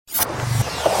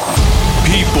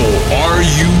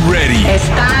ready?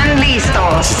 ¿Están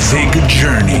listos? To take a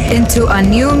journey into a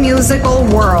new musical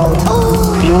world.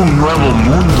 Un nuevo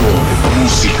mundo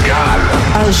musical.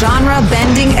 A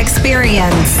genre-bending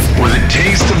experience. With a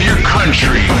taste of your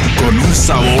country. Con un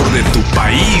sabor de tu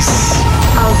país.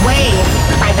 A wave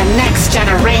by the next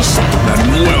generation. La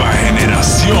nueva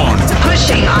generación.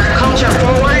 Pushing our culture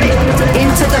forward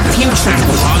into the future.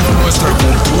 Empujando nuestra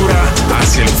cultura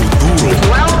hacia el futuro.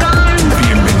 Welcome.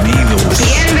 Bienvenidos.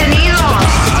 Bienvenidos.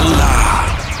 A la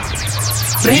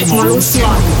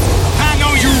Revolución.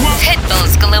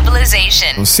 Pitbull's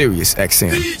Globalization. On Sirius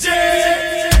XM.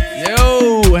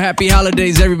 Yo, happy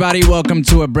holidays, everybody. Welcome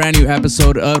to a brand new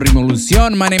episode of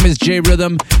Revolución. My name is J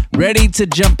Rhythm, ready to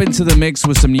jump into the mix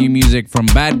with some new music from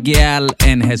Bad Gyal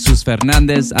and Jesus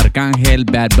Fernandez, Arcángel,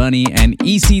 Bad Bunny, and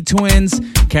EC Twins,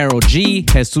 Karol G,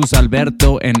 Jesus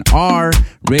Alberto and R,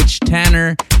 Rich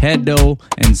Tanner, Hedo,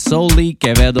 and Soli,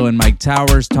 Quevedo and Mike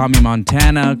Towers, Tommy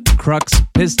Montana, Crux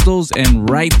Pistols, and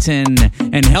Wrighton.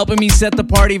 And helping me set the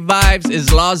party vibes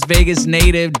is Las Vegas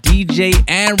native DJ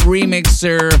and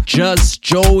remixer Just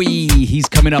Joey. He's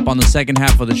coming up on the second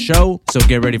half of the show, so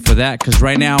get ready for that, because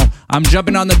right now I'm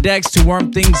jumping on the decks to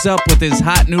warm things up with his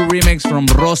hot new remix from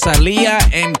Rosalia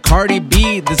and Cardi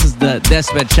B. This is the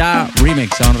Despecha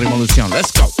remix on Revolución.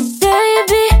 Let's go.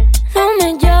 Baby, no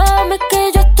me llames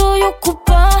que yo estoy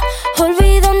ocupada,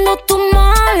 olvidando tus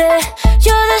males.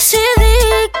 Yo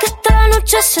decidí que esta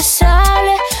noche se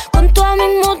sale con toda mi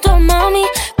moto, mami,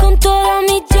 con todas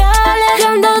mis yales. Y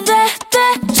ando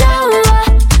despechada,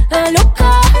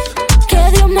 loca,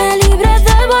 que Dios me libre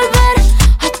de volver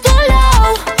a tu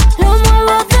lado. Lo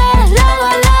muevo de lado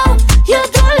a lado y a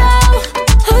otro lado.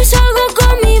 Hoy salgo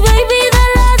con mi baby de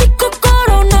la disco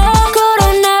Corona,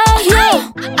 Corona, yeah.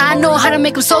 I know how to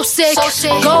make him so sick.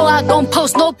 Go out, don't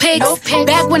post no pics.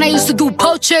 Back when I used to do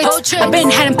poachers, I been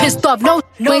had him pissed off. No,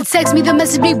 when text me, the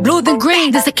message be blue then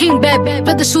green. This a king bed,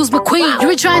 but the shoes McQueen. You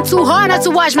been trying too hard not to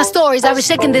watch my stories. I was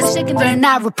shaking this, better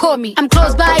not report me. I'm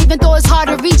close by, even though it's hard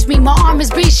to reach me. My arm is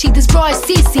breachy, this bra is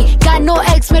CC. Got no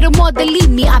ex, made them all delete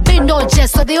me. I been no jet,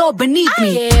 so they all beneath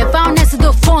me. Yeah, if I don't answer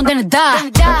the phone, then I die.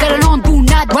 Got it on, do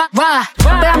not rah.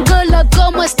 But I'm good, look,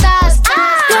 como estás?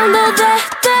 Y ando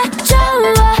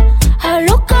despechada,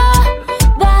 loca.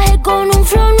 Bajé con un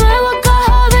flow nuevo,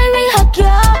 caja, baby,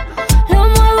 hackeado. Lo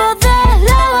muevo de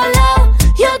lado a lado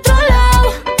y a otro lado.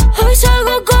 Hoy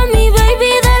salgo con mi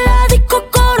baby de la disco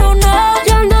Corona. Y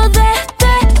ando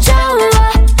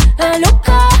despechada,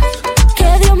 loca, que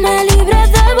Dios me libre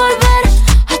de volver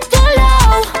a tu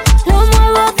lado. Lo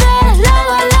muevo de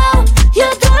lado a lado y a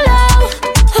otro lado.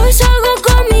 Hoy salgo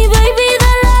con mi baby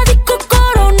de la disco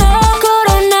Corona,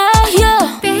 Corona, yeah.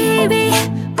 Baby,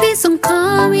 please don't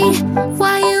call me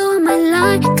while you on my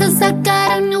line, cause I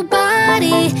got a new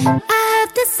body. I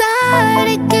have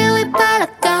decided que voy pa' la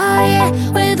calle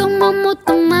with un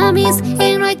momoto mamis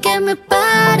y no hay que me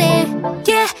pare.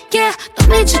 Yeah, yeah, don't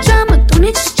need your drama, don't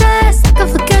need your stress. I can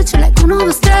forget you like 1,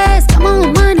 2, 3. Come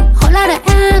on, money, whole lot of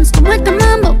M's. Como este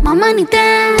mambo, my money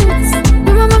dance.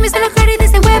 Mi mamá me se la cara y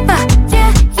dice huepa.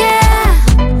 Yeah, yeah,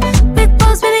 big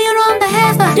boss, baby, you know I'm the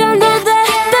jefa. Y ando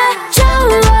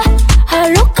despechada,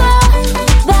 loca.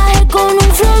 Bajé con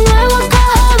un flow nuevo,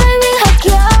 caja, baby,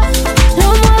 hackeado. Lo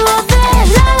muevo de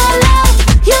lado a lado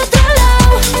y a otro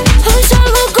lado. Hoy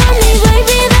salgo con mi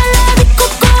baby de la disco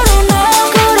Corona,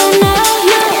 Corona,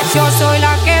 yeah. Yo soy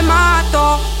la que mato,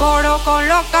 coro con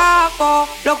los capos,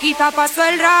 loquita paso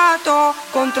el rato,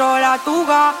 controla tu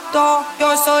gato.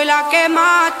 Yo soy la que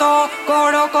mato,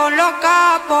 coro con los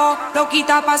capos,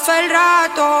 loquita paso el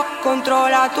rato,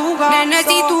 controla tu gato. Nene,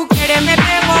 si tú quieres me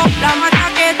pego, la mata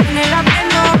que tiene la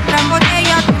prendo, la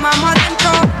botella tomamos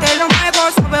adentro, te lo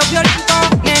muevo, sube violento.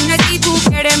 Nene, si tú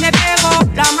quieres me pego,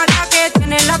 la mata que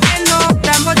tiene la prendo,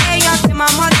 la botella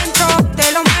tomamos adentro,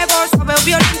 te lo muevo, sube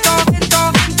violento, sube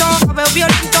violento, sube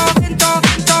violento,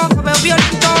 sube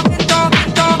violento,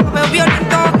 sube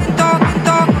violento,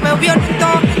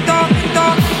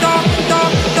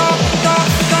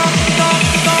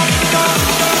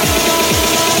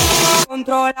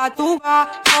 controla tu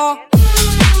gato.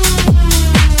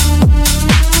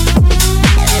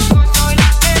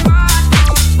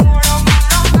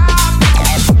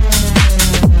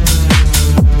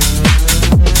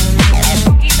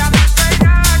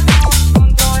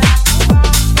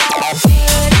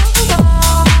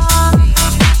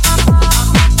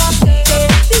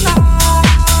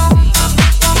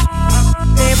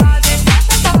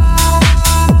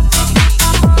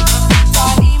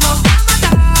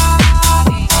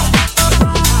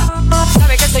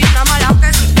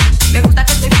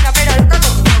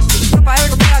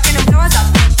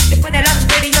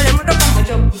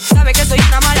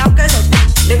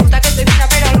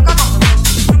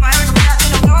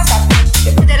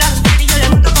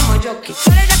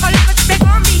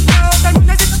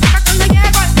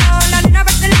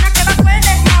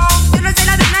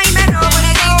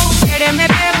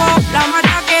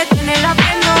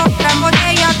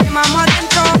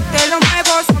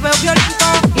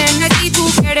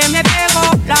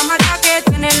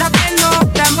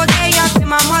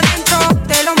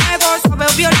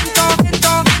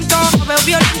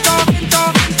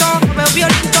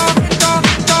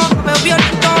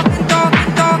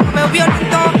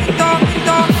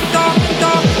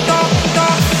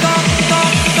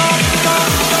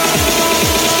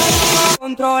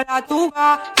 controla tu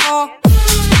gato.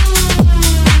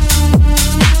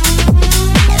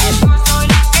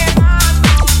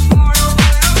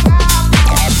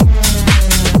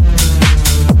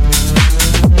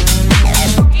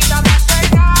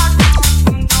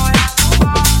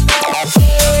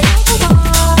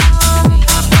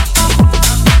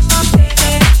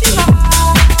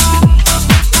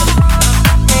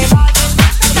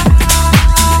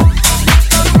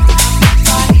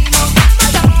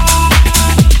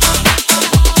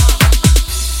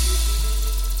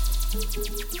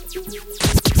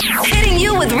 Hitting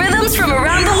you with rhythms from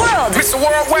around the world. Mr.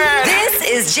 Worldwide. This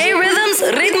is J Rhythm's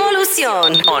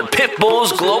Ritmolución on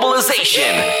Pitbull's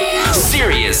Globalization,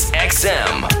 Sirius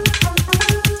XM.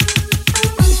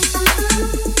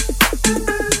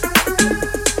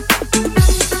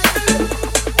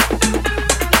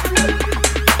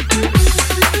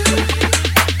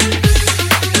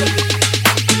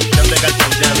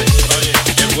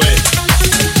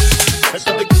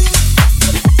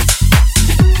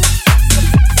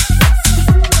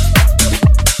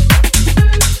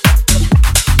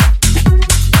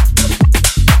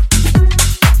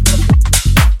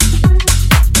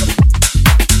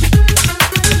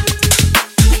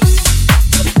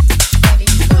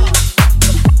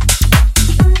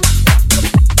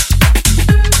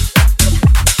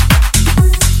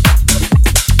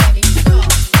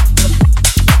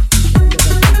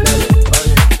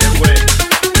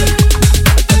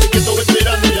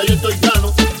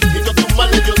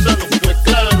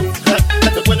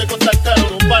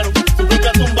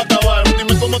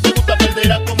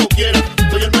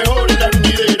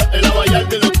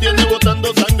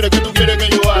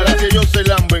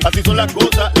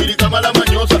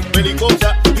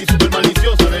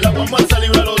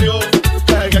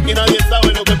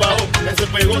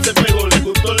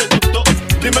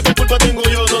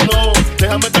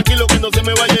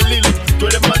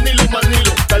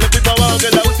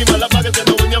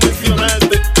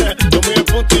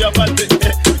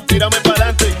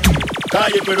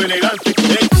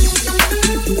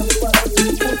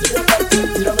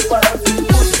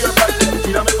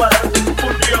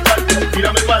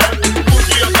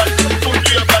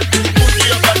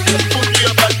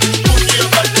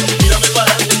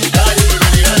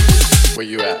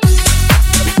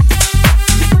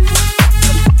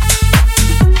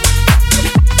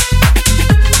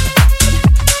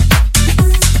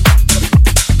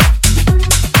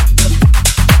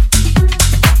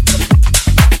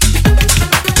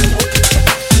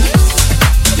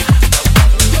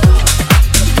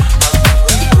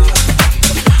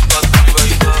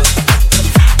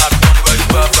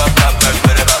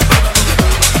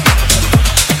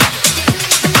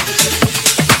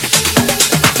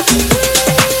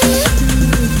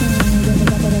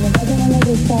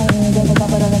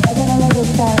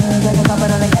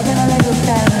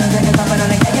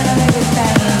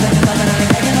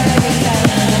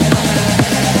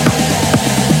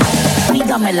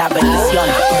 La bendición.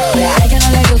 A ella no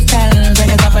le gusta el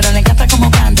reggaetón, pero le encanta como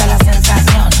canta la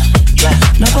sensación.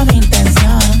 No fue mi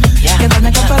intención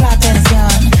quedarme con toda la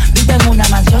atención. Vivo en una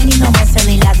mansión y no me sé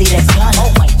ni la dirección.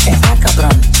 Está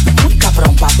cabrón, muy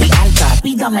cabrón, papi alta.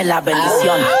 Pídame la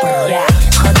bendición.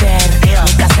 Joder,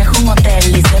 mi casa es un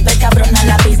hotel y se ve cabrona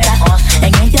la vista.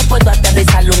 En ella puedo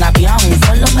aterrizar un avión,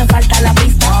 solo me falta la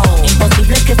pista.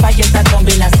 Imposible que falle esta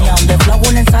combinación de flow,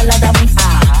 una ensalada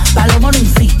mixta. Palomo no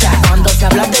insista, cuando se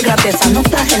habla de grandeza no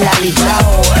estás en la lista.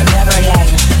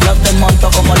 Neverland, los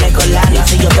desmonto como Legoland. Y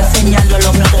si yo te señalo,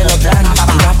 lo mío te lo dan.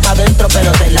 Vas pa' dentro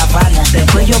pero te la van.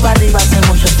 Después yo va arriba, hace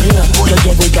mucho frío. Yo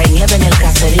llego y cae nieve en el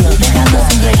caserío. Dejando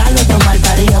sin regalo, toma el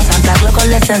parío. Santa Claus con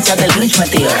la esencia del Grinch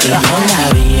metido. La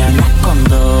la vía, no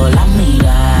escondo, la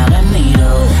mira, me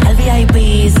miro. El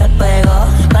VIP se pegó,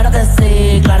 claro que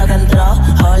sí, claro que entró.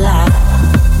 Hola,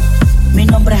 mi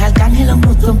nombre es Arcángel, un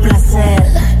gusto, un placer.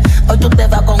 Hoy tú te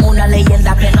vas con una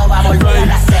leyenda que no va a volver a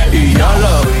nacer. Y ya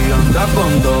la vi, anda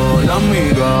con dos, la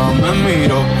amiga me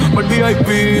miro. El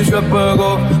VIP se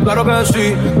pegó, claro que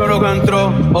sí, claro que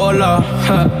entró. Hola,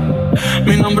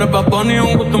 mi nombre es Paponi,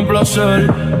 un gusto, un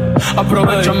placer.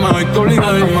 Aprovechame hoy tu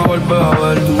liga y no me vuelves a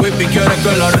ver. Tu baby quiere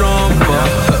que la rompa.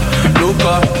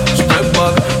 Luca, step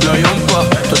back, la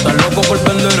yompa. Tú estás loco por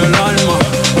vender el alma,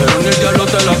 pero ni el diablo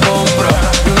te la compra.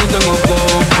 Yo no tengo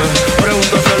compa,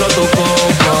 pregúntaselo a tu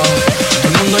compa.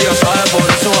 El mundo ya sabe, por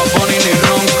eso va Pony ni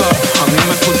ronca. A mí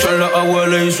me escuchan la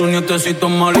abuela y su nietecito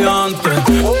maleante.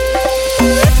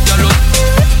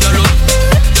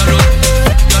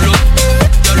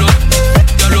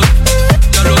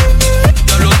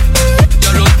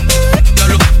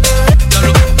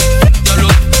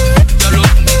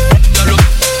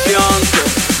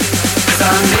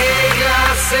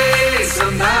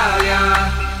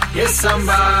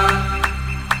 samba,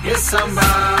 y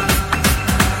samba.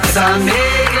 Esa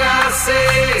negra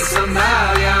se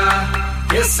sandalia,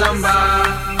 y samba,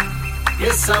 y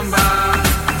samba.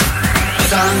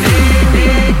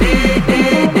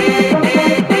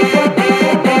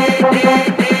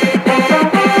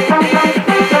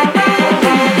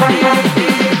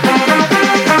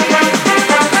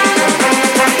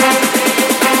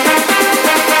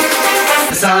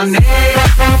 Esa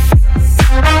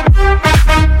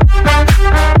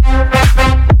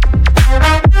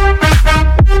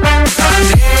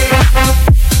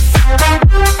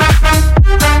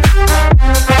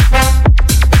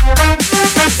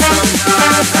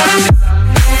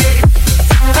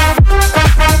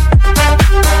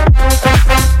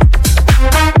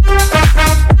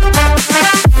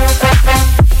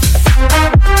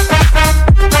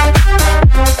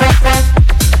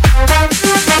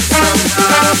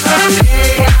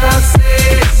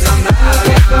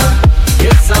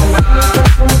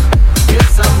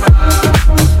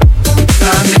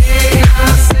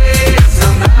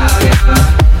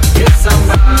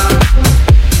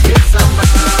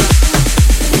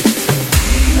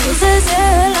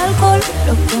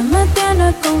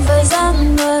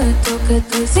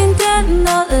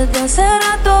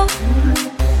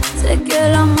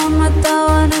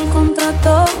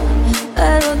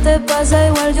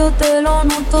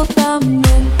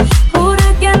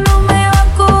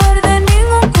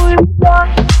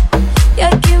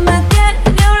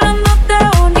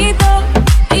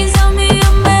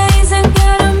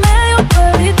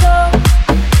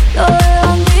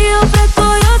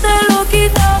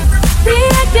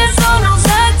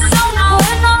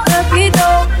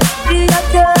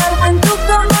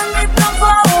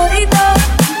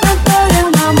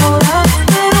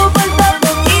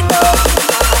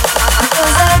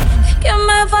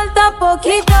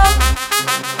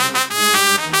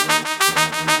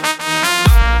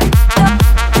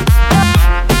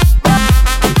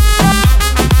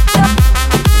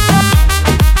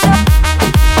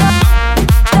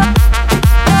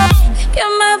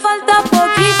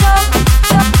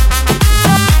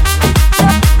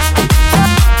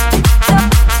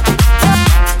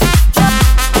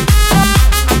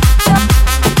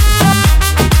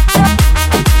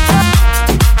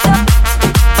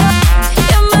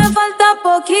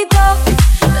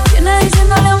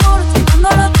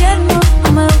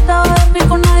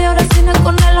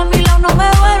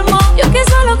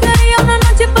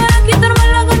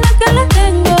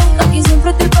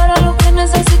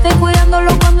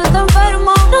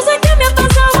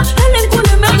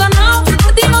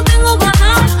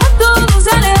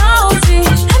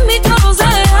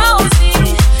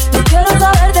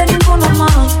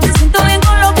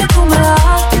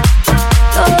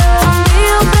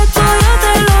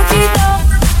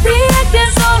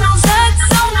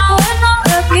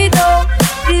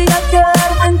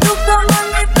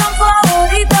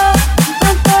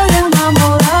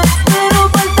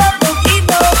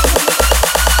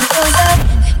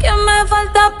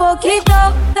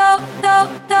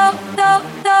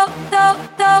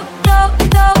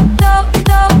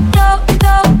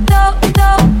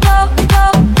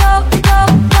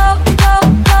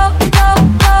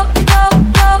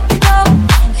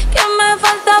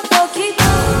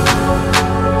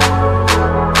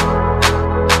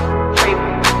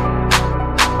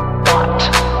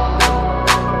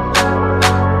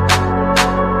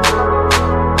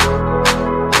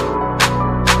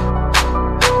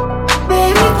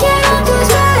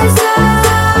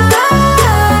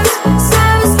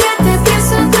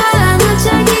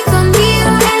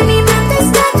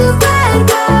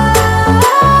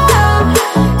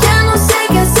Ya no sé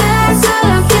qué hacer.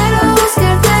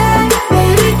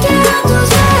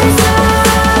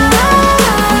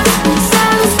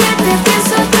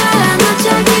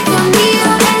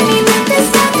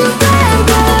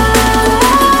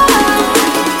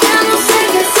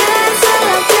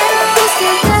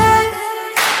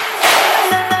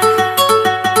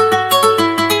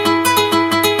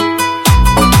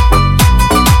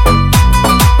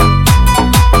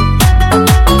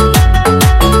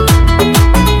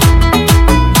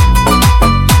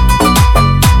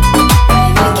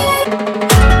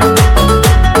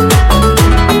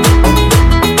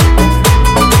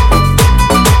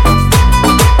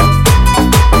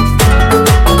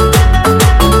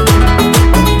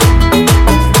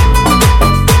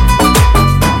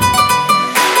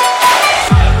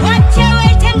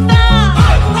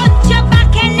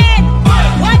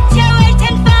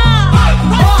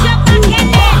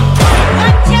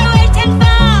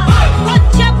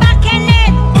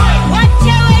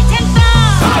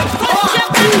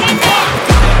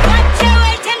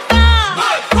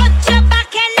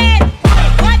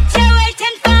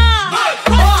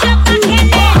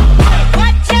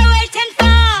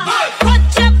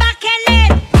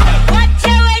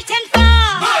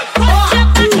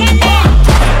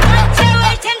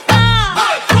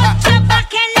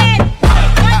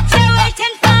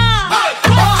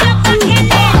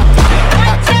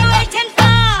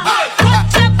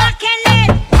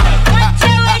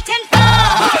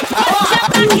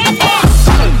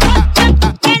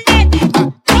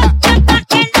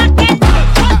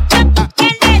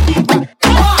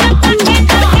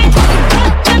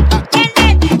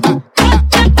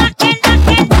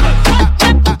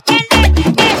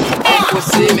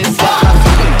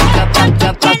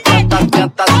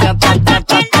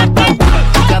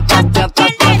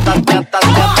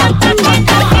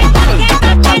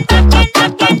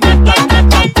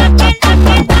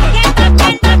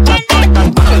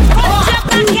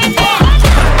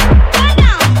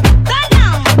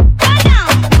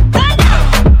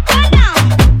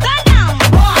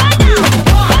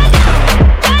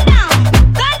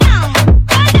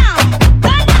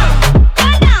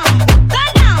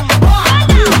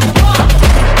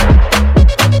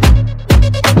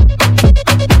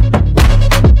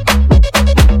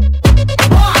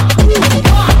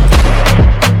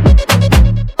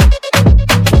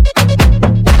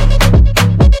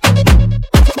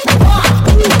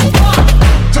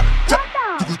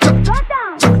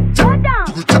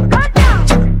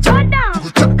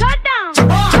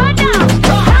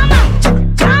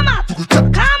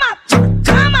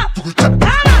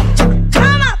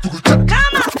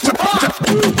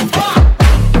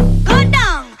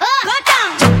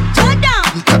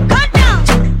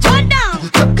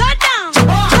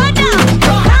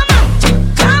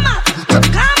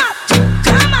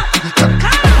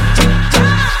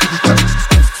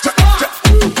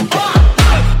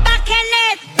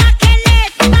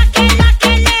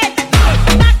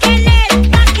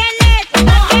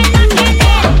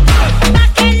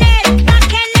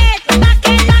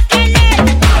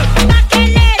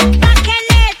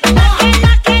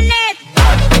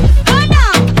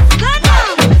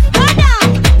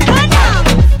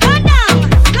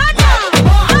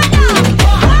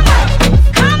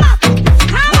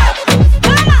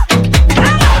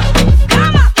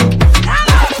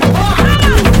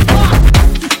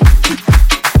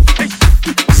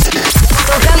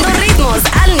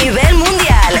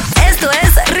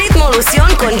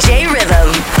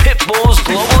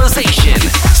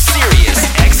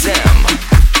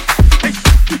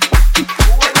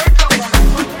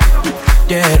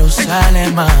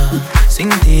 Jerusalén, sin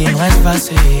ti no es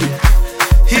fácil.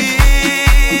 Y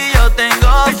yo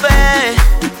tengo fe,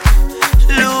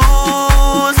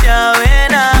 luz, ya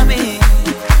ven a mí.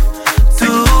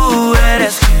 Tú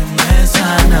eres quien me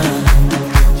sana.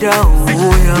 Ya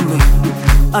voy a mí,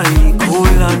 ay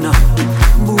kulana,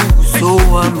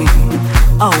 buso a mí,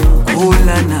 aun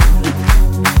kulana.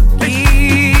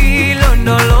 Kilo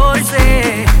no lo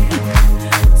sé,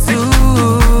 tú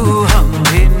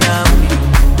ven a mí.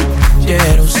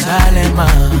 Jerusalén,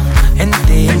 en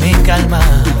ti mi calma,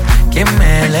 quien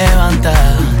me levanta,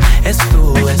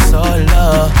 estuve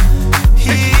solo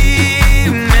y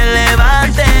me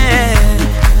levanté.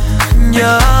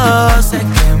 Yo sé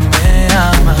que me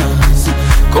amas,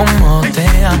 como te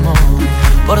amo,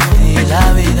 por ti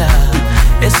la vida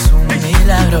es un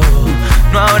milagro.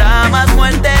 No habrá más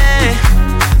muerte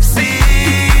si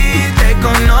te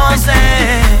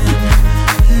conoces.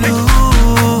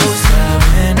 Luz,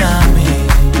 ven a mí.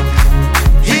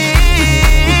 Y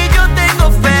yo tengo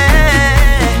fe,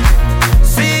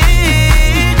 sí,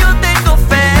 yo tengo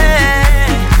fe.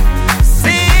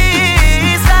 Sí,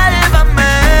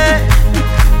 sálvame.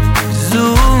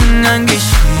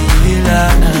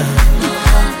 Zunangishilana.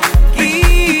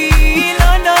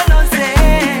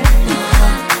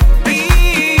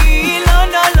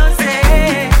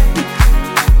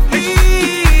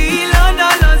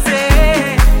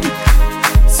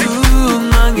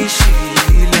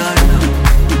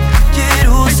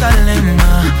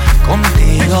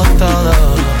 Contigo todo.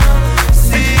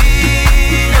 Sí,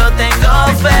 yo tengo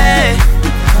fe.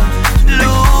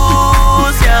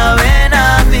 Luz, ya ven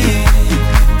a mí.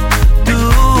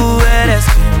 Tú eres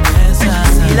quien me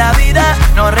sana. Si la vida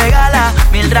nos regala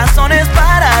 1000 razones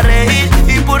para reír,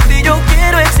 y por ti yo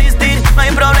quiero existir, no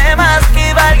hay problemas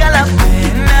que valgan la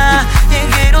pena. Y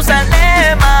en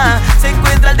Jerusalén se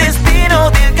encuentra el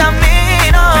destino del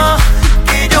camino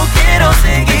que yo quiero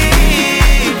seguir.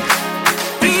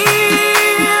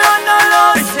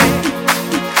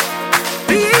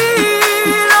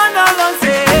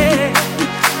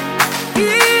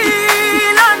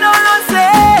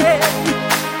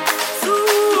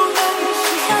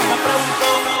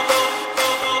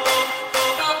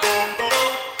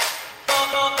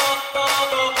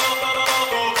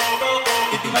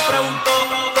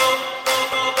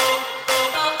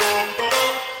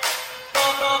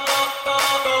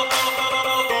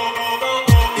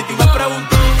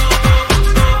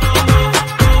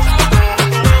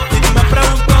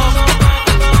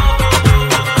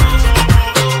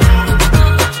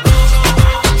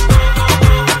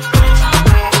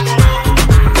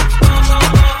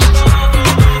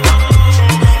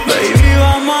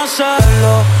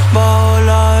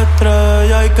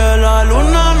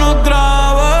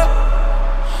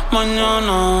 Mañana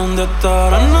dónde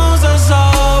estarás no se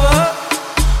sabe.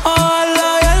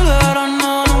 Ojalá y el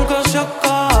verano nunca se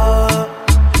acabe,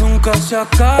 nunca se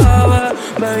acabe.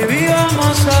 Baby,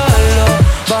 vamos a hacerlo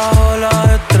bajo las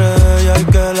estrellas y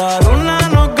que la luna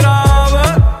nos grabe.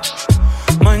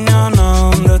 Mañana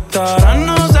dónde estarás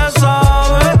no se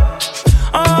sabe.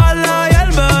 Ojalá y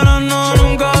el verano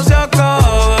nunca se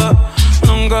acabe,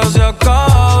 nunca se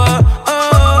acabe.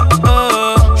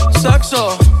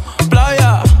 Sexo,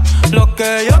 playa, lo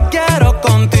que yo quiero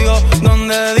contigo.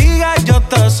 Donde digas yo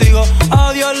te sigo.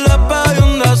 A Dios le pedí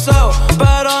un deseo,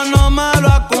 pero no me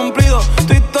lo ha cumplido.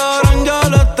 Tu Instagram yo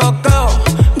le toqueo,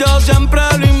 yo siempre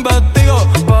lo investigo,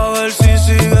 pa' ver si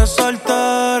sigues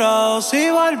soltera o si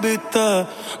volviste,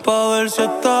 pa' ver si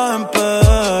estás en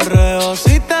PR o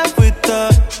si te fuiste.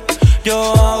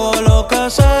 Yo hago lo que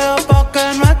sea pa'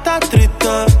 que no estés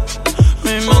triste.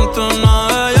 Mi mente una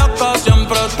bellaca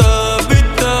siempre te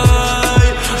viste.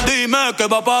 Dime qué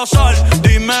va a pasar,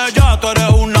 dime ya, tú eres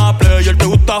una player. Te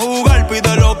gusta jugar,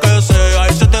 pide lo que sea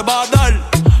y se te va a dar.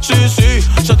 Sí, sí,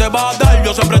 se te va a dar.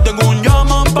 Yo siempre tengo un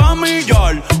llama pa'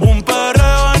 millar, un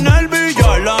perreo en el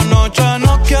billar. La noche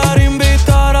nos quiere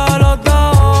invitar a los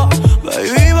dos.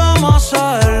 Baby, vamos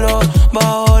a hacerlo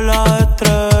bajo la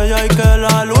estrella y que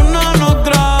la luna nos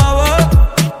grabe.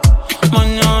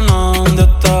 Mañana dónde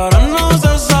estarás no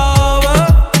se sabe.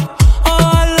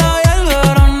 Ojalá y el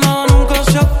verano nunca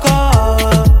se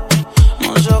acabe,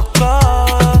 no se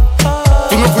acabe.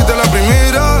 Tú no fuiste la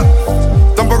primera,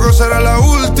 tampoco será la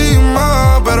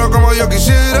última, pero como yo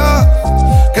quisiera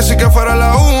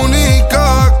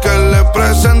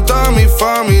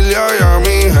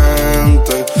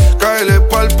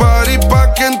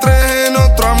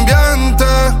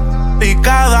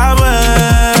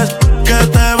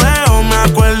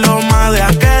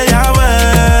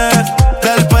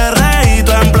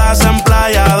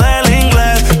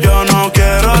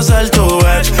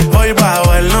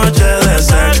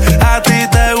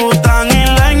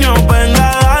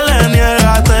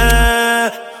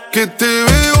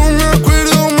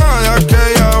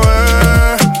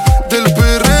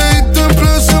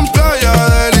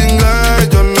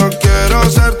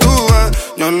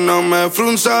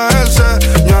frunzas el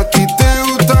ceño. A ti te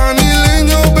gustan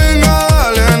isleños, venga,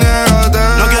 dale, niégate.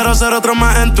 No quiero ser otro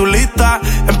más en tu lista.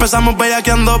 Empezamos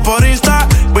bellaqueando por Insta.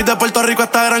 Voy de Puerto Rico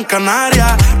hasta Gran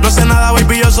Canaria. No sé nada,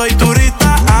 baby, yo soy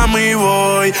turista. A mí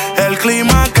voy, el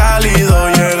clima cálido.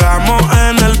 Llegamos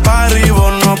en el party,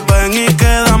 vos nos ven y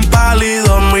quedan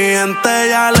pálidos. Mi gente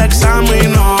ya la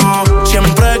examinó.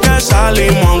 Siempre que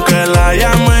salimos, aunque la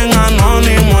llamen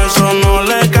anónimo, eso no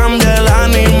le cambia el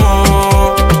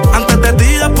ánimo. Antes de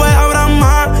ti, después habrá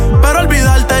más, pero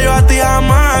olvidarte yo a ti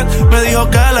jamás. Me dijo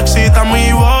que le excita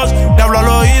mi voz, le hablo al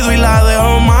oído y la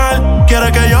dejo mal.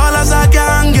 Quiere que yo la saque a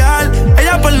janguear,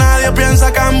 ella por nadie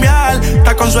piensa cambiar.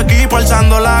 Está con su equipo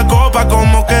alzando la copa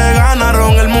como que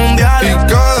ganaron el mundial. Y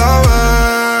cada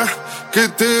vez que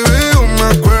te veo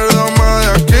me acuerdo más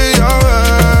de aquella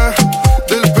vez.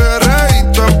 Del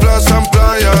perreíto en plaza, en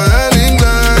playa del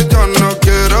inglés. Yo no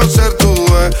quiero ser tu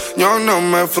dueño, no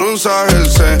me frunzas el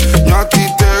ceño. A ti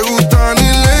te gustan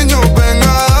isleños,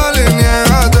 venga, dale,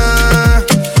 niégate.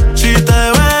 Si te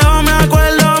veo me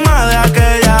acuerdo más de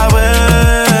aquella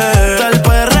vez. Del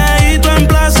perreíto en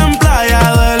plaza, en playa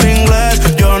del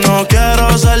inglés. Yo no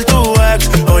quiero ser tu ex,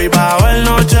 hoy va a haber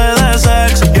noche de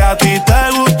sex. Y a ti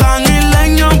te gustan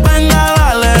isleños, venga,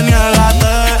 dale,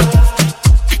 niégate.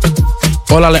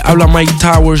 Hola, les habla Mike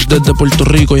Towers desde Puerto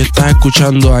Rico y estás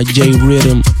escuchando a J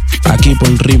Rhythm aquí por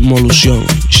Ritmolución.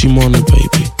 Shimona,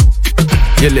 baby.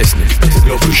 You're listening to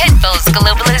Pitbull's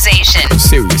Globalization.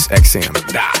 Sirius XM.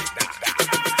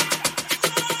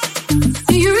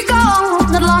 Do you recall,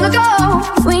 not long ago,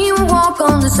 when you would walk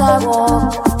on the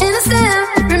sidewalk?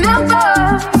 Innocent,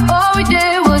 remember, all we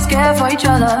did was care for each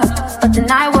other. But the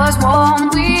night was warm,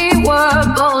 we were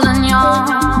bold and young.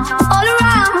 All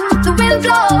around, the wind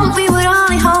blows, we would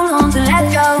only hold on to let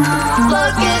go.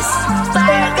 Focus,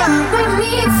 fire gun, we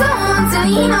need someone to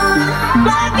lean on.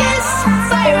 Focus,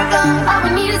 fire gun, all we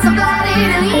need is somebody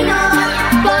to lean on.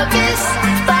 Focus,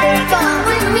 fire gun,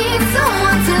 we need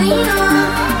someone to lean on.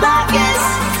 Focus,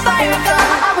 fire gun,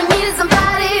 all we need is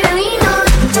somebody to lean on.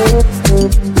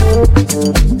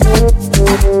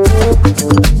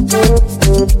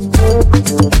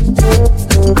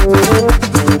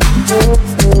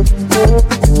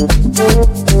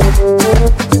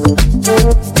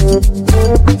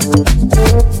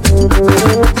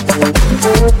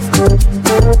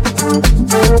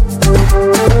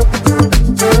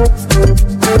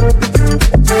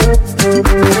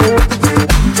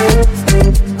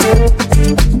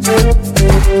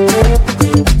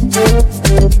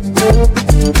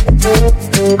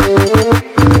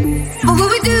 What will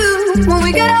we do when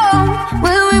we get home?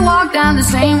 Will we walk down the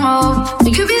same road?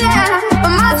 You could be there by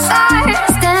my side,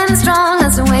 standing strong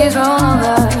as the waves roll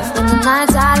over. When the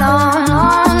nights are long,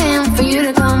 longing for you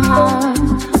to come home.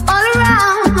 All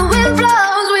around, the wind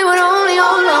blows, we would only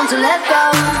hold on to let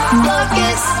go.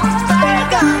 Focus, fire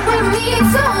gun, we need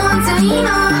someone to lean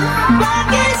on.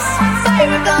 Focus,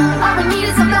 fire gun, all we need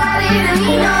is somebody to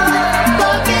lean on.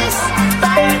 Focus,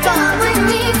 fire gun, we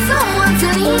need someone to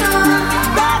lean on.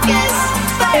 Focus,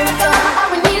 fire gun, all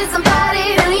we need is somebody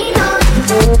to lean on.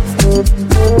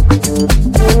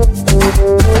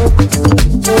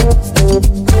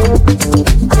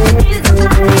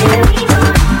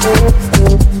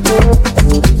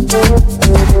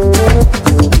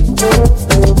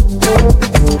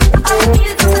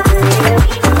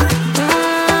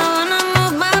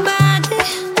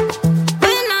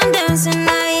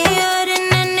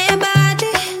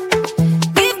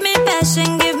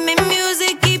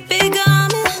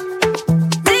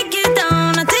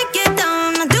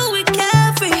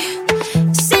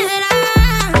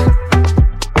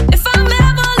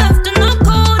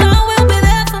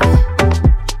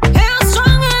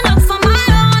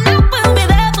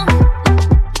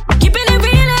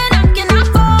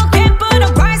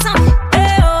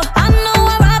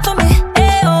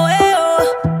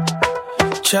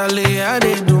 Charlie, I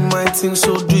did do my thing,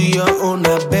 so do your own,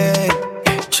 I beg.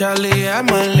 Charlie,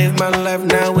 I'ma live my life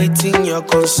now, waiting your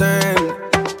concern.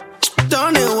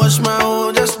 Don't wash my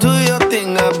own, just do your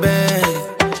thing, I beg.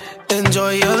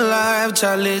 Enjoy your life,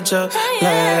 Charlie, Charlie,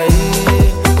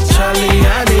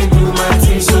 I did do my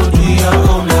thing, so do your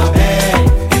own, I beg.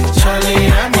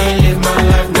 Charlie, I'ma live my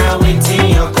life now, waiting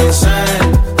your concern.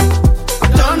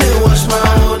 Don't wash my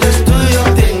own, just do your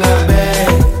thing, I beg.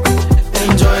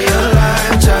 Enjoy your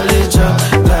life, Charlie, Charlie.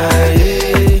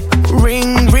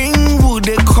 Ring, ring, would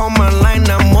they come online,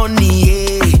 I'm money,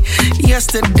 yeah.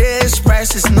 Yesterday's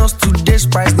price is not today's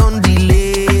price, don't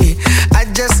delay. I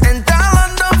just enter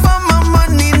London for my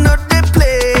money, not they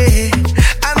play.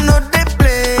 I know they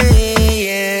play,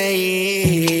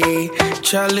 yeah.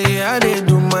 Charlie, I did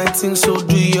do my thing, so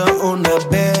do your own, I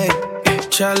beg.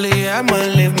 Charlie, I'ma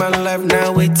live my life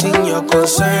now, waiting your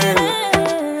concern.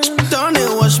 Don't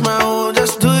wash my own,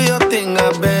 just do your thing,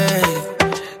 I beg.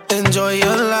 Enjoy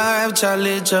your life,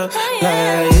 Charlie, just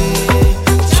like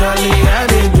Charlie, I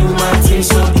did do my thing,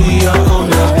 so do your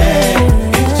own, I beg.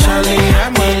 Charlie,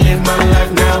 I'ma live my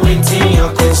life now, waiting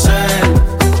your concern.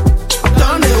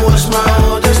 Don't wash my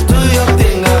own, just do your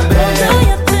thing, I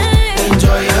beg.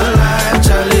 Enjoy your life,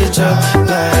 Charlie, just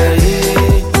like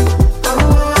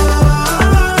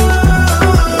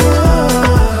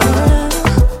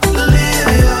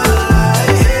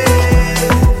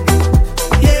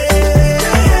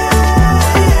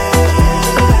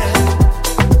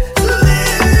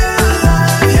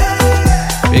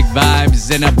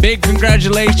and a big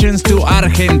congratulations to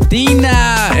Argentina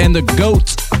and the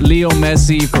GOAT, Leo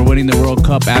Messi, for winning the World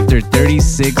Cup after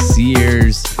 36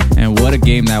 years. And what a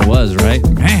game that was, right?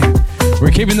 Man,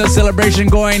 we're keeping the celebration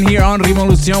going here on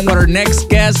Revolucion with our next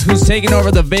guest, who's taking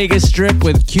over the Vegas Strip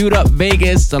with Queued Up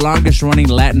Vegas, the longest running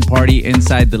Latin party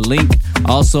inside the link.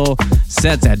 Also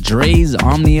sets at Dre's,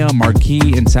 Omnia,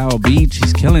 Marquee, and Tahoe Beach.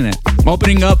 He's killing it.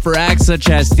 Opening up for acts such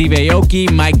as Steve Aoki,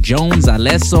 Mike Jones,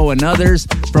 Alesso, and others.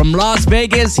 From Las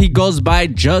Vegas, he goes by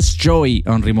Just Joey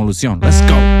on Revolucion. Let's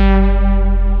go.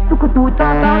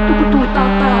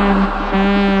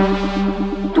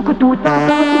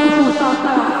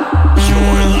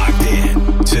 You're locked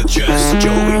in to Just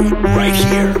Joey right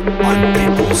here on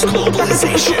Pitbull's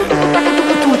Globalization.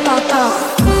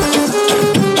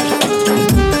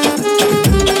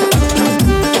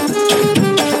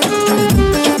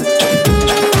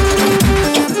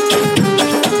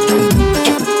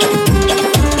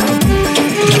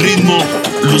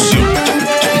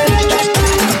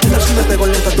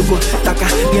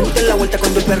 Diente la vuelta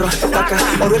cuando el perro ataca.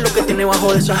 Oro es lo que tiene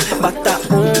bajo de esa bata.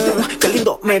 Qué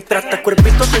lindo me trata.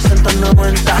 Cuerpito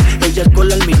 60-90. Ella es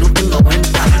cola al minuto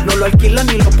 90. No lo alquilan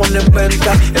ni lo ponen en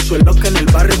venta. Eso es lo que en el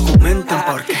barrio comentan.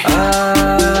 Porque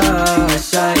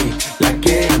esa ahí, la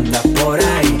que anda por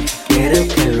ahí, quiere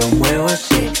que lo mueva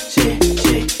así, sí,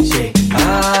 sí, sí.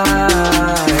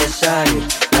 Esa ahí,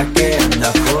 la que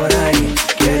anda por ahí,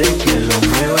 quiere que lo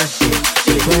mueva así,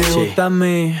 sí, sí. Me gusta a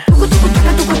mí.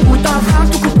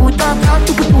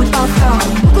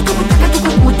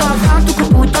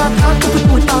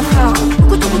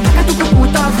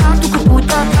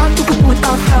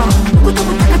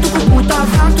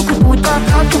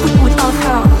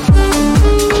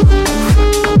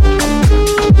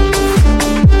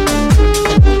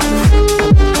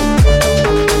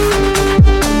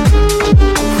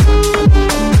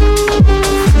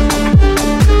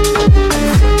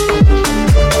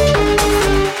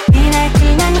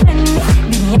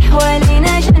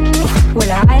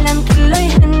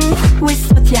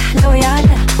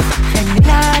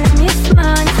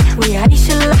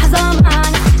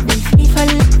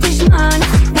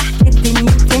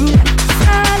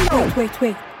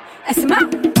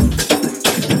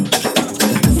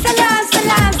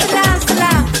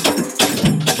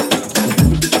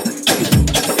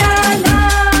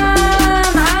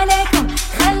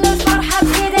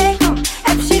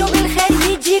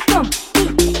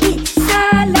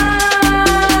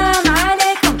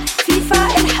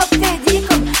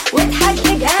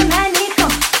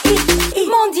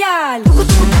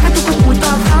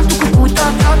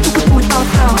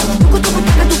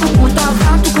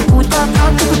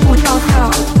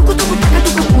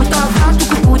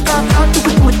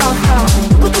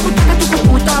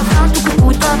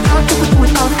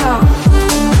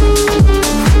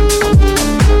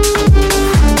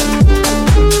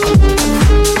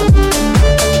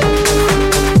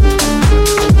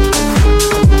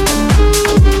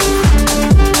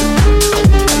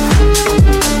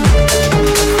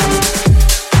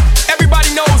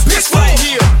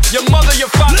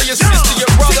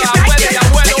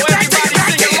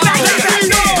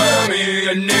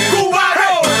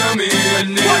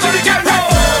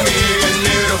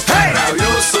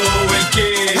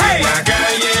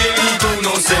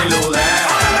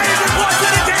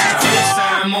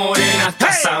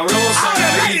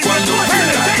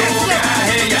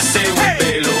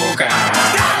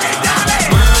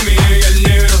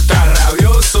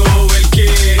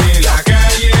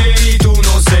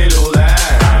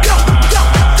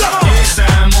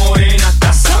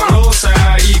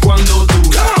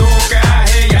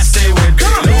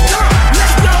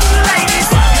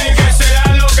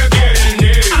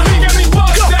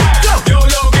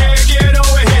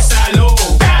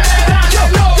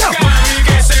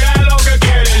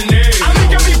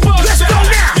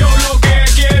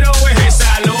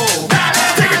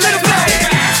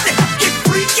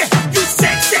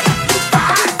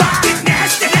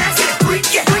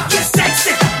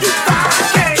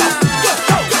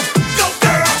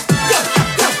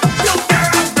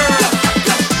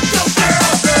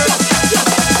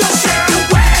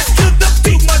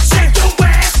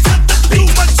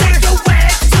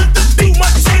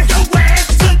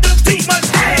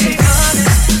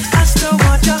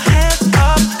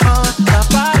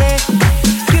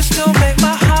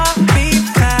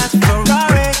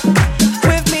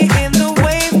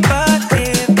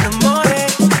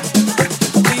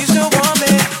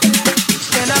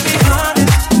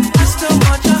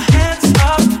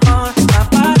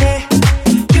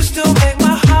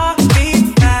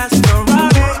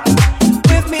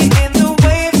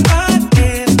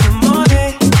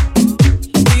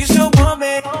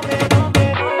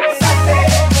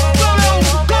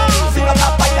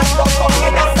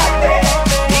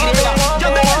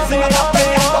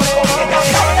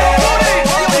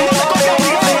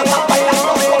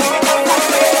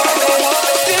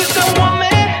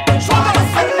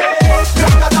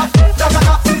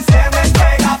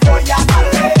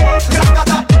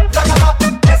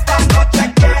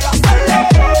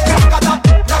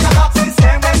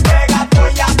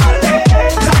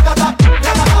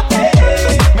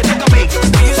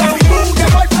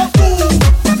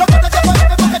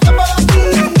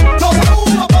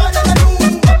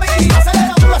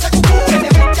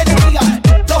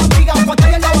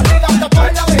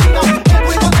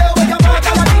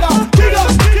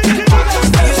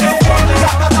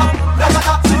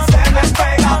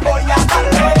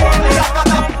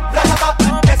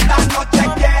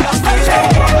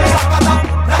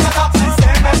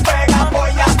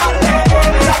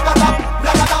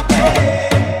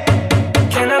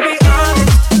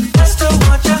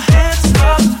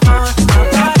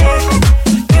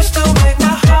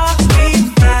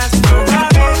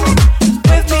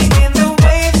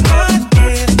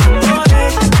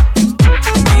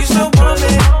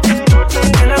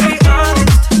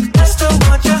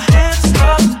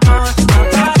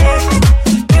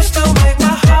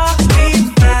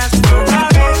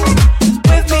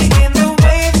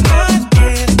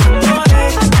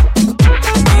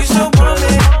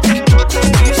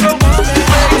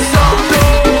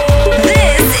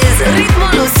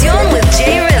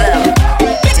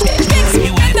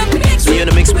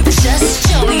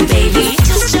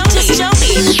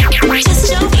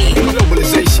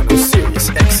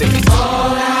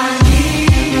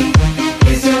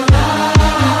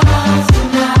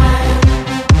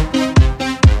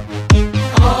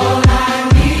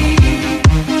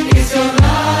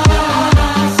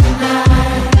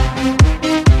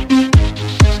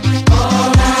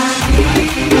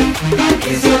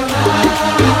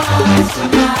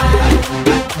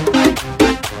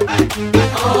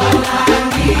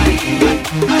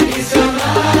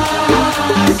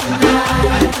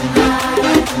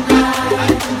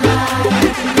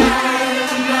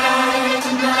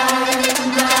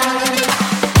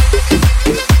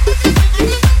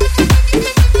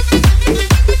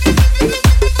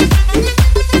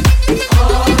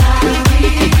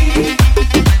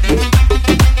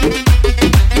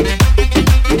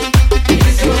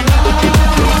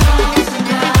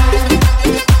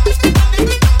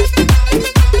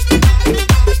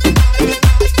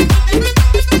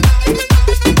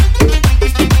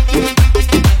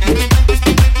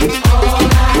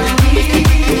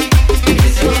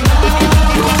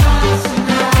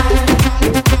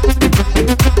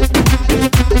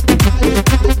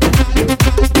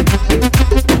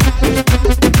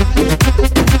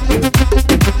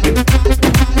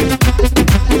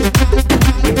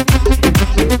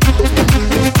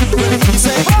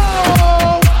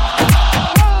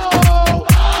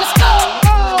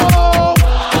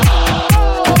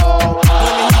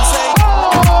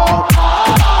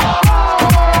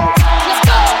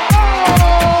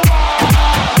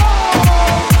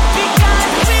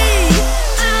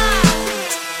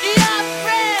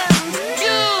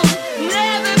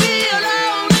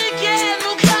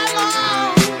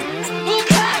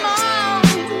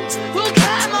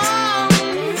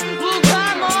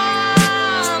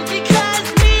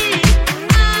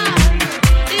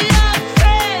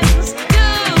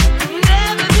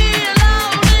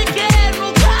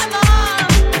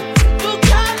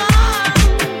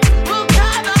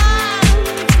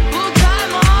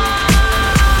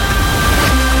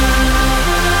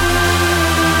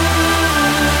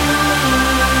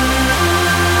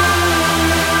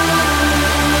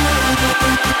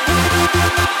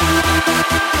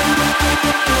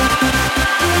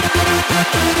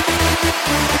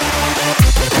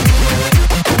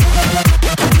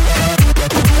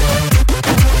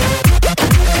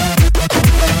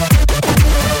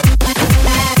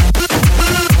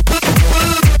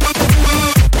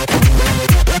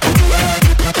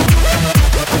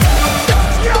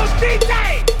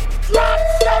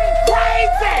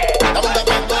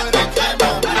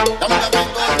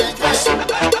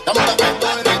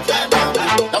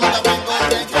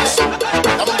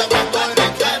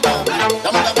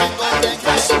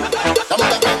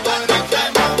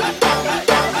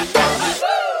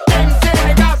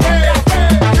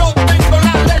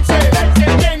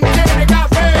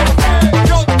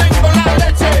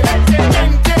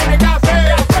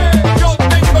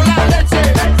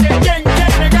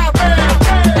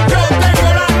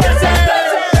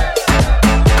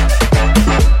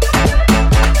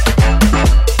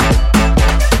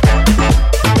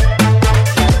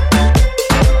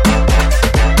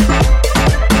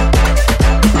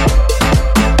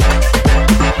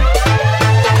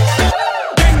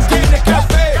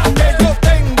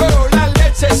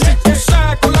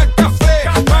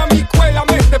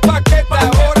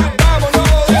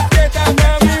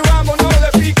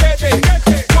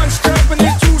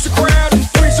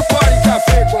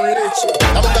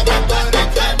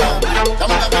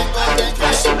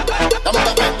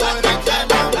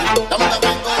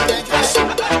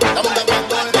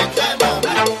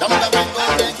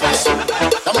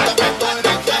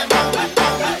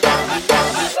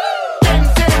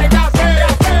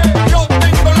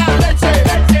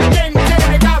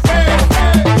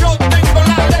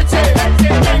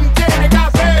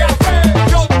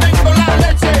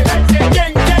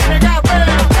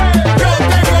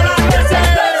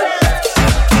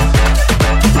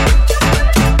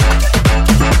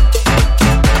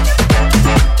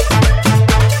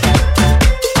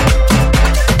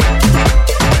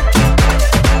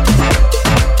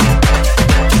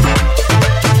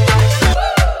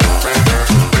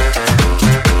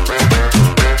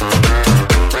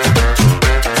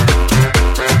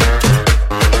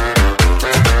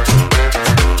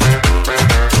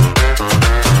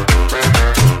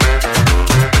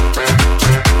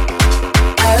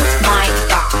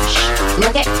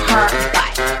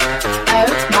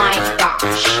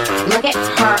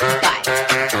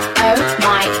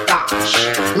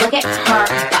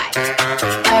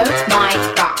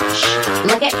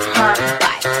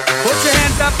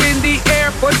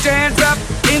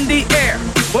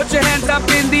 hands up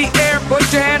in the air, put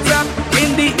your hands up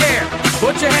in the air.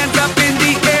 Put your hands up in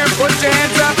the air, put your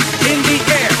hands up in the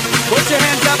air. Put your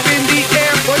hands up in the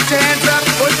air, put your hands up,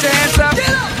 put your hands up. Get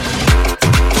up!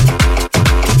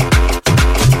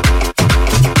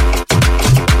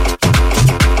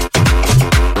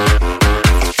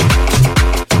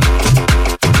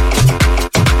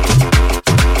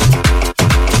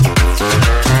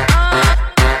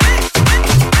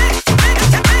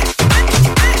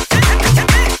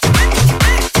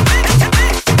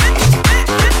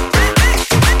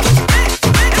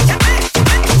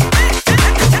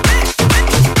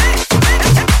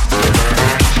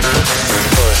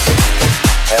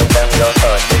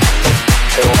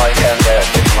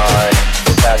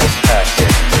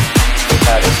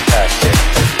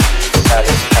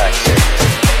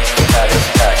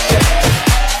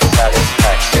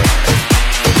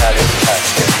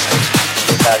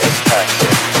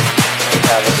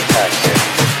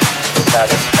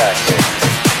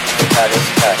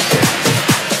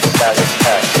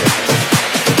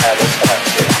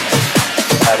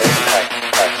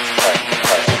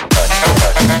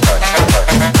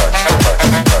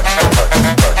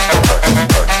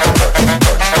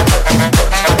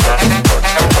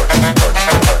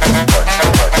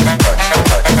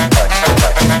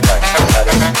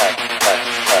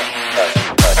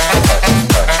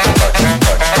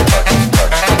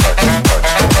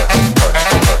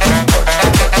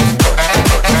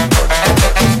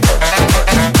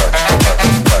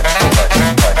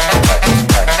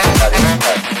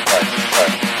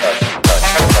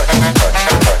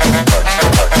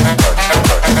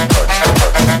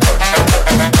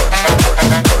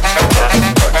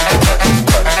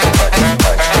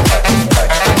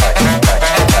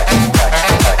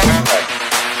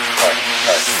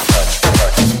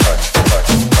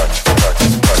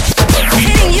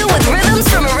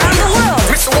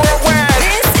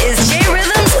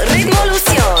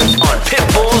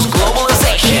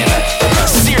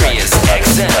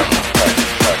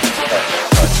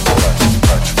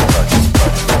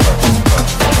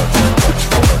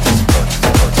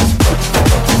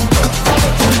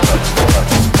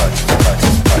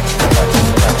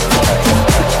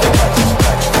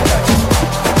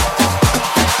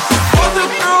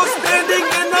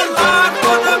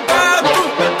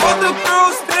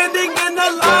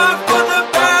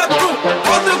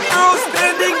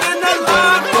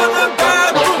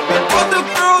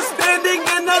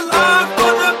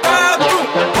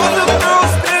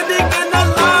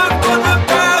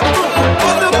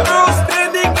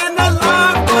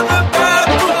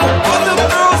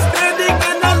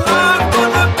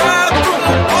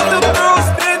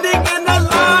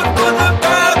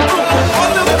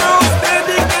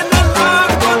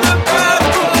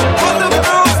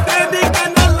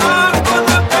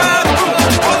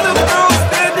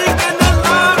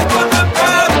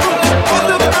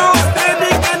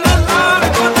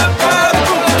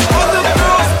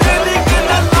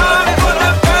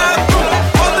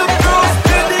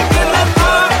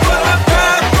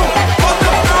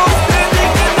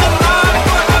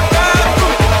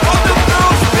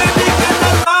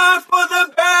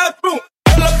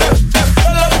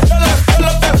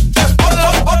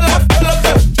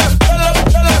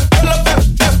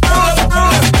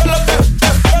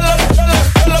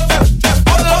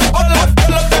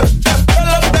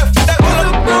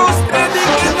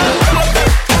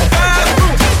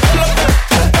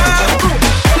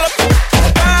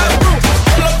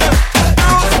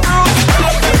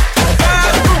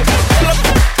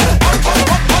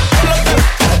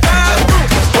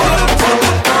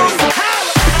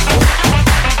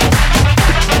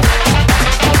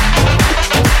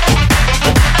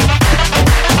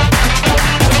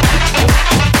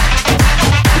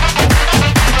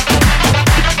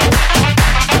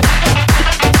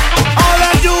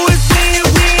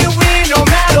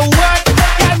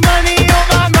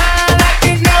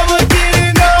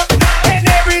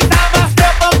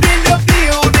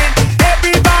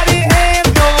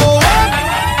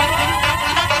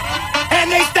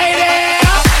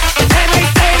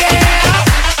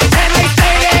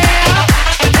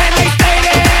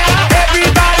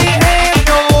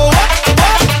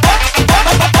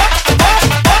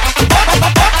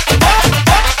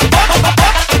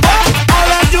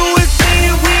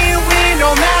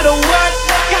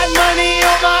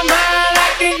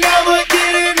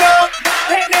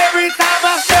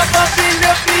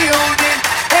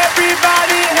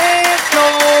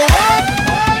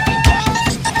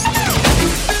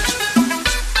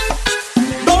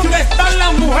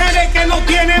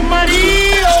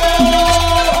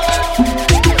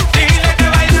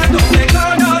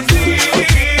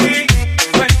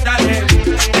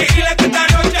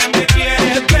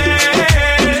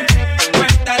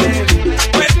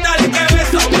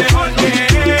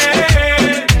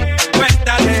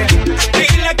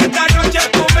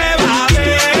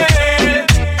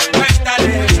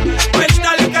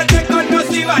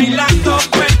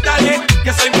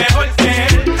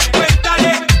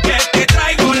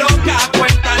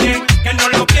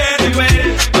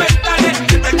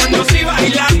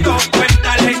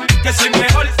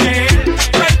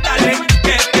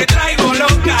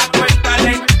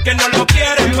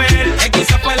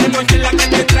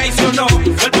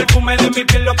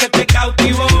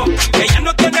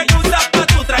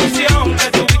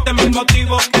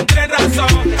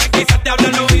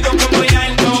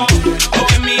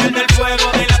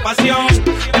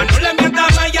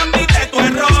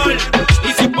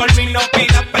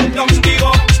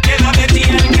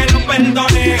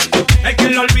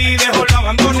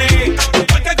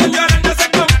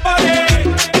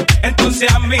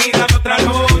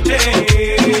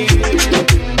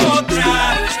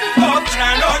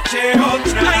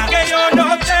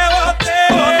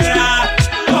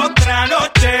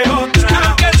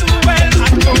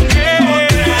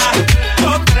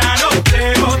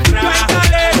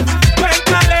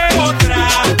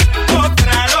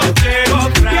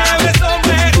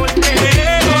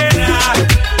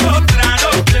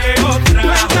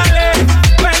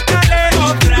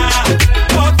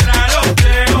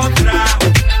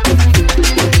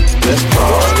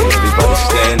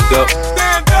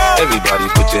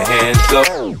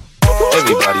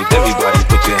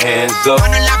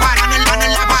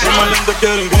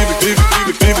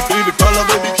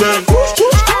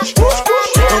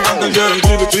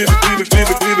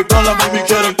 todas las baby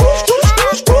quieren.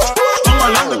 Están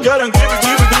bailando, quieren, give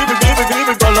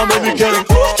it, todas las baby quieren.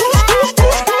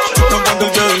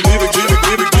 Cantando quieren, give it,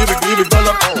 todas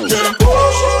las baby quieren.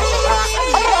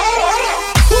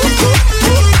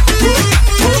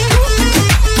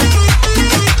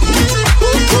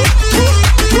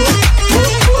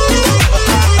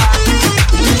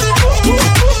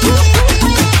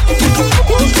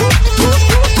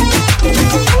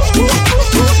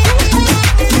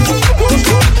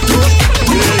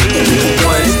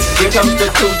 Comes the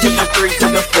 2 to the 3 to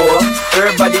the 4.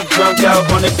 Everybody drunk out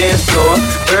on the dance floor.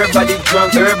 Everybody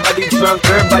drunk out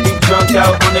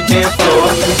on the dance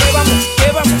floor.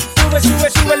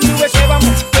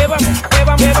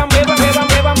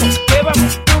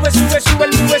 Sube,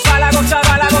 a la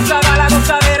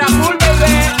gozadera, full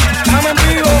baby. Estamos en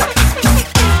vivo.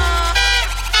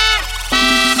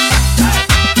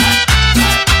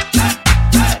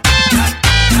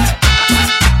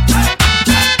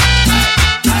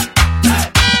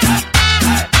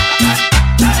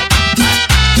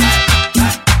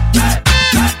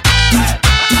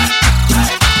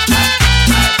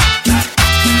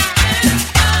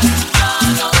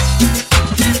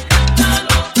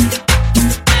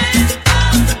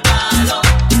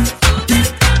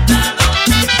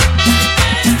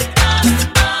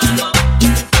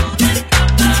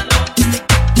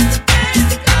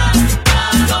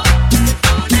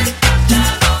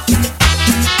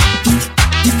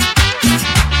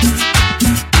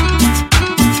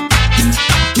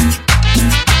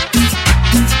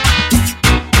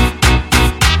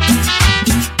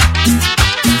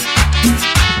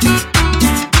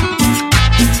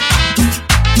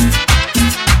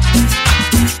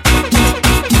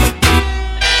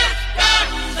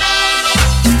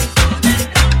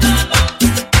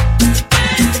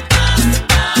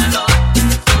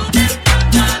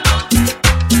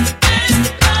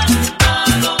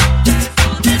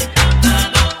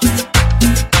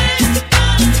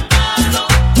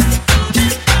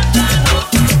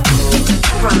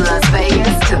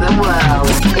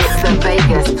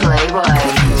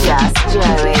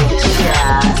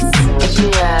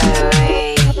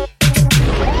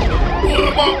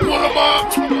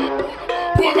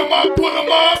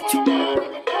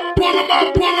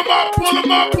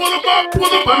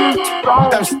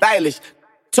 I'm stylish.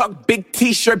 Talk big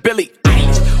t-shirt, Billy.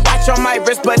 Watch on my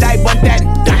wrist, but I want that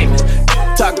diamond.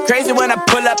 Talk crazy when I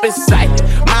pull up in sight.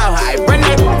 Mile high, run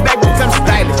that back because I'm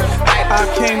stylish. I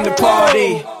came to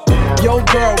party. Your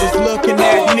girl was looking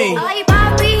at me.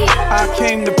 I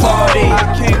came to party.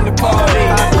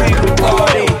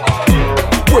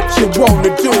 What you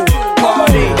wanna do?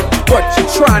 Party. What you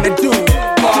tryna do?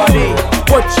 Party.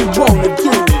 What you wanna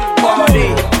do? Party.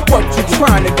 What you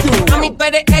tryna do? Mami, tú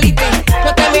eres élite,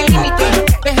 no te me limites.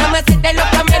 Déjame hacerte lo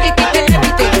que amerite y te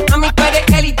levite. Mami, tú eres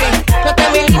élite, no te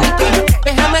me limites.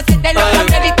 Déjame hacerte lo que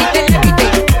amerite y te levite.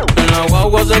 En la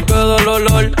guagua se queda el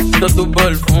olor de tu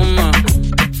perfume.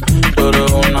 Tú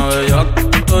eres una bellaca,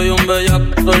 soy un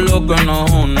bellaco, soy lo que nos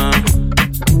une.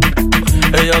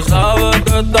 Ella sabe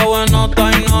que está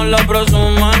buenota y no la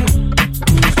presumen.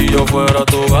 Si yo fuera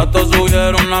tu gato,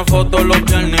 subiera una foto los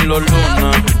viernes y los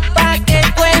lunes. Pa' que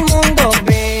todo el mundo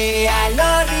vea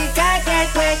lo rica que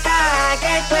tú estás,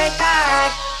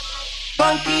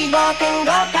 Contigo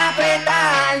tengo que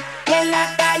apretar. Y en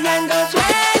la calle ando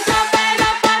suelto, pero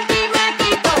por ti me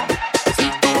quito. Si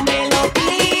tú me lo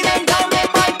pides, yo me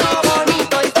porto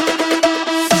bonito.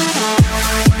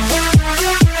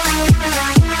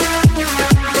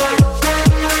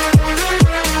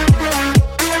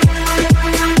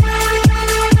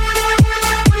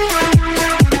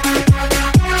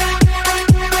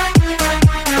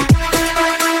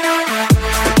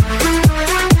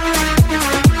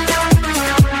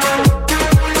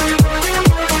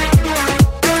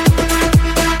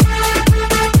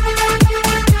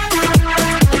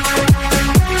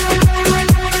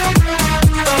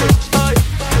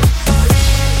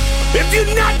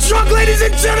 Ladies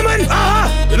and gentlemen,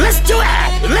 let's do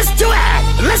it, let's do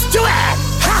it, let's do it,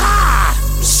 ha ha!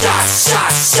 Shots,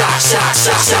 shots, shots, shots,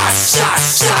 shots,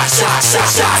 shots, shots, shots, shots,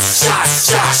 shots, shots, shots,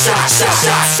 shots, shots,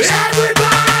 shots,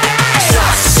 everybody!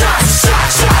 Shots, shots,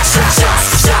 shots, shots, shots,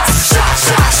 shots, shots,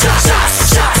 shots, shots, shots,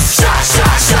 shots, shots,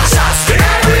 shots, shots, shots,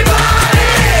 everybody!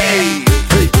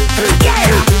 Yeah,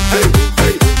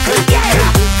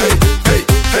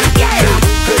 yeah,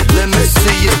 let me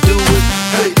see you do it.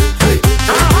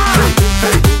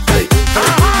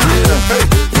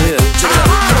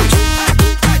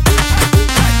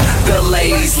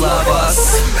 Love us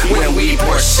when we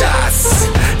pour shots.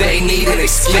 They need an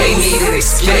excuse.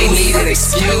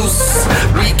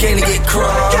 We can get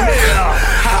crunk.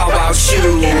 How about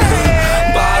you?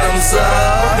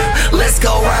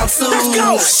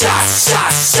 Jesús. Shots,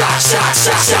 shots, shots, shots, shots, shots,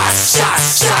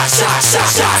 shots, shots, shots, shots,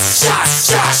 shots, shots,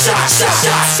 shots, shots, shots,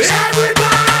 shots.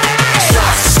 Everybody!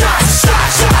 Shots, shots,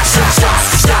 shots, shots,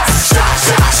 shots, shots, shots,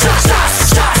 shots, shots, shots,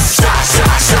 shots, shots,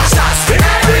 shots, shots, shots.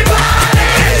 Everybody!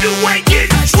 If you ain't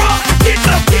getting drunk, get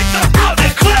the out the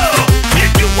club.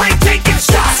 If you ain't taking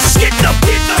shots, get the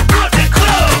out the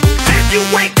club. If you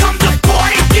ain't come to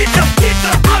party, get the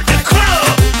out the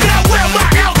club. Now where my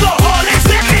alcoholics?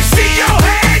 Let me see your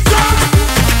hands up.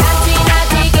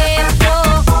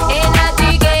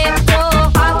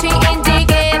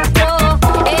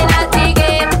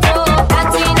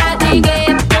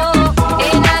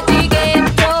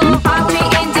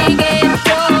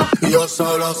 Yo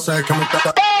solo sé que me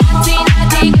está.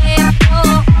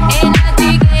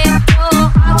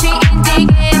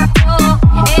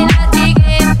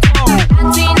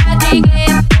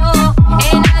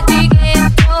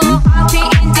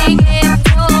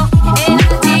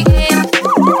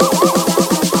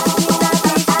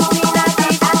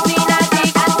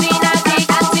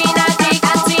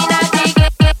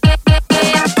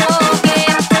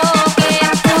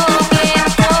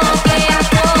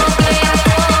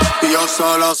 Yo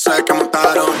solo sé que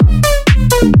montaron.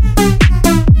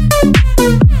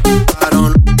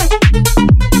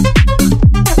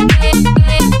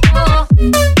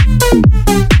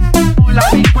 La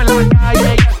disco en la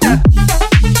calle.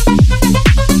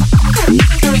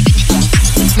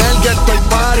 En el ghetto hay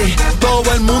party,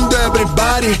 todo el mundo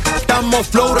everybody. Estamos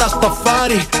flow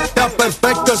Rastafari, está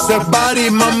perfecto ese body.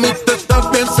 Mami, tú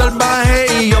estás bien salvaje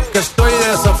y yo que estoy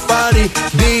de safari.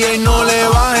 DJ no le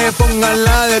baje,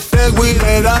 pónganla de Tego y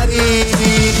de Daddy.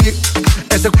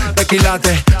 Ese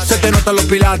tequilate, se te notan los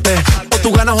pilates. O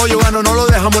tú ganas o yo gano, no lo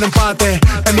dejamos en empate.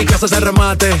 En mi casa se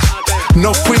remate.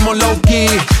 Nos fuimos low key,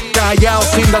 callados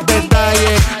sin dar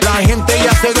detalles. La gente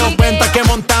ya se dio cuenta que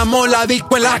montamos la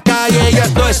disco en la calle. Y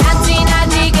esto es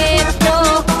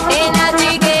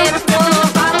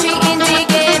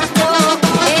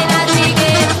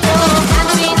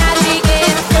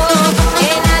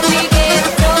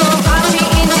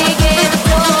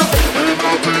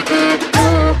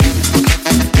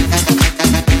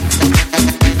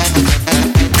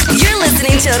You're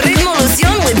listening to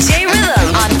Ritmolución with J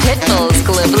Rhythm on Pitbull's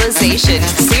Globalization,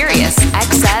 Sirius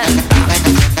XM.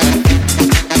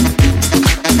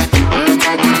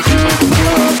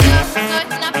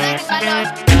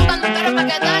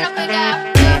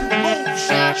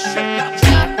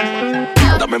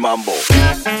 Dame mambo.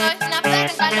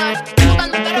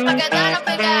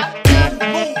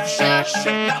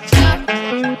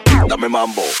 Dame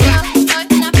mambo.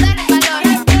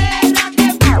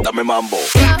 Dame mambo.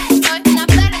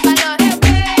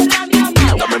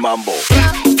 Dame mambo.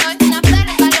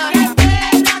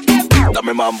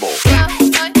 Dame mambo.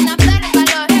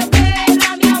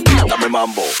 Dame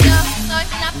mambo.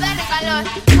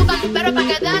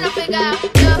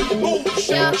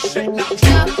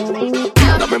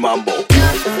 Dame mambo.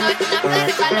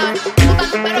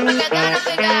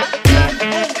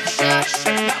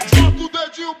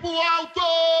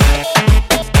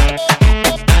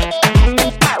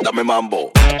 Dame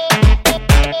mambo.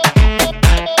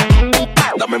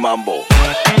 Dame mambo.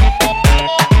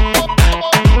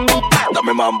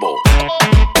 Dame mambo.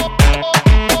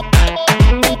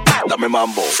 Dame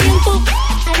mambo. Siento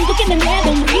algo que me mueve,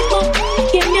 un ritmo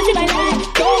que me hace bailar.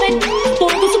 Joven,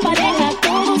 todo su pareja,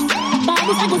 todos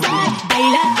vamos a gozar.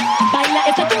 Baila, baila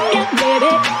esta cumbia,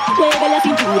 mueve la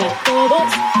cintura. Todos,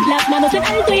 las manos en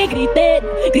alto y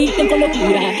griten, griten con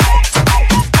locura.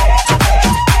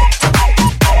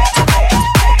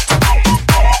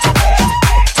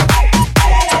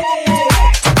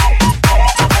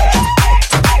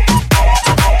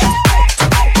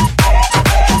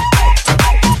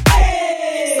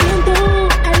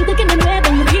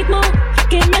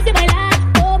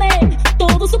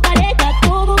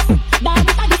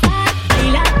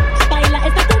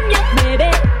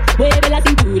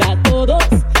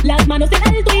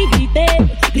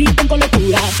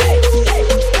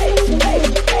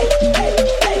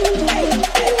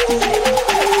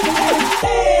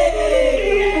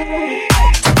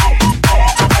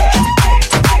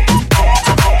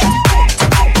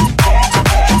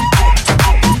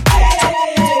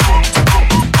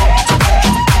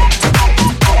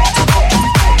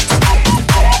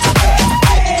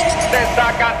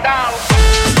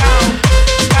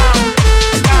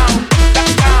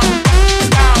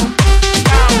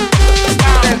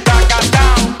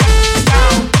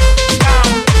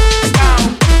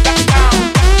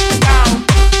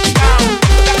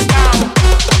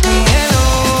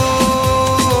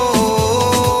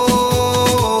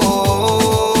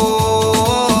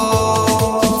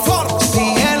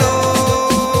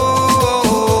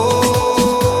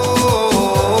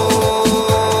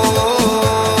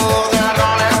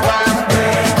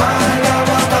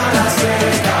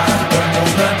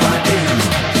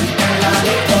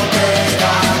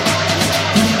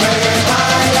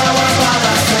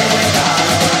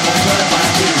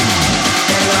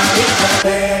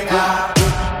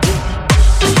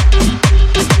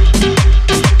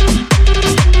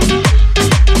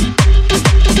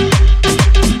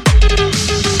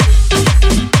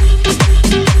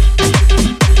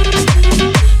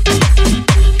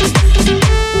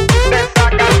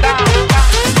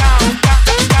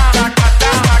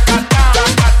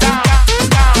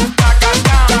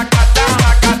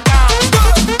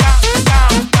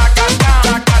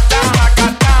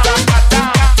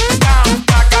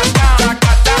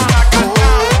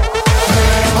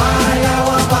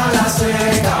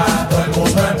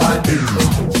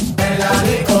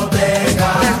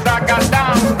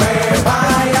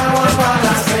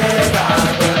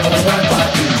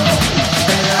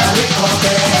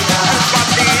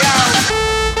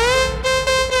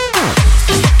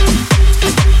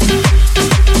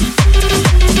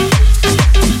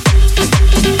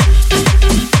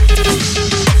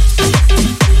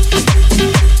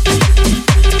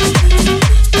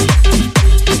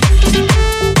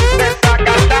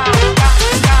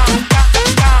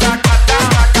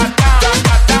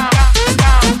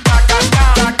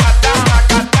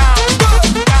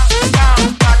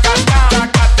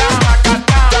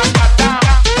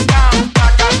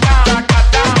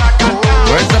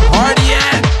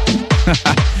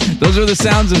 Those are the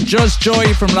sounds of Just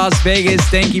Joy from Las Vegas.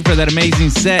 Thank you for that amazing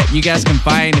set. You guys can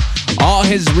find all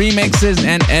his remixes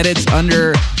and edits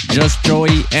under Just Joy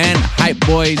and Hype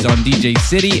Boys on DJ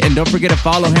City. And don't forget to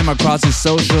follow him across his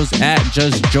socials at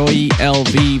Just Joy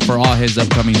LV for all his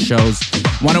upcoming shows.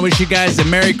 Want to wish you guys a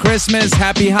Merry Christmas,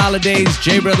 Happy Holidays.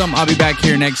 J Rhythm, I'll be back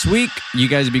here next week. You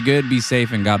guys be good, be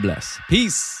safe, and God bless.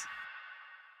 Peace.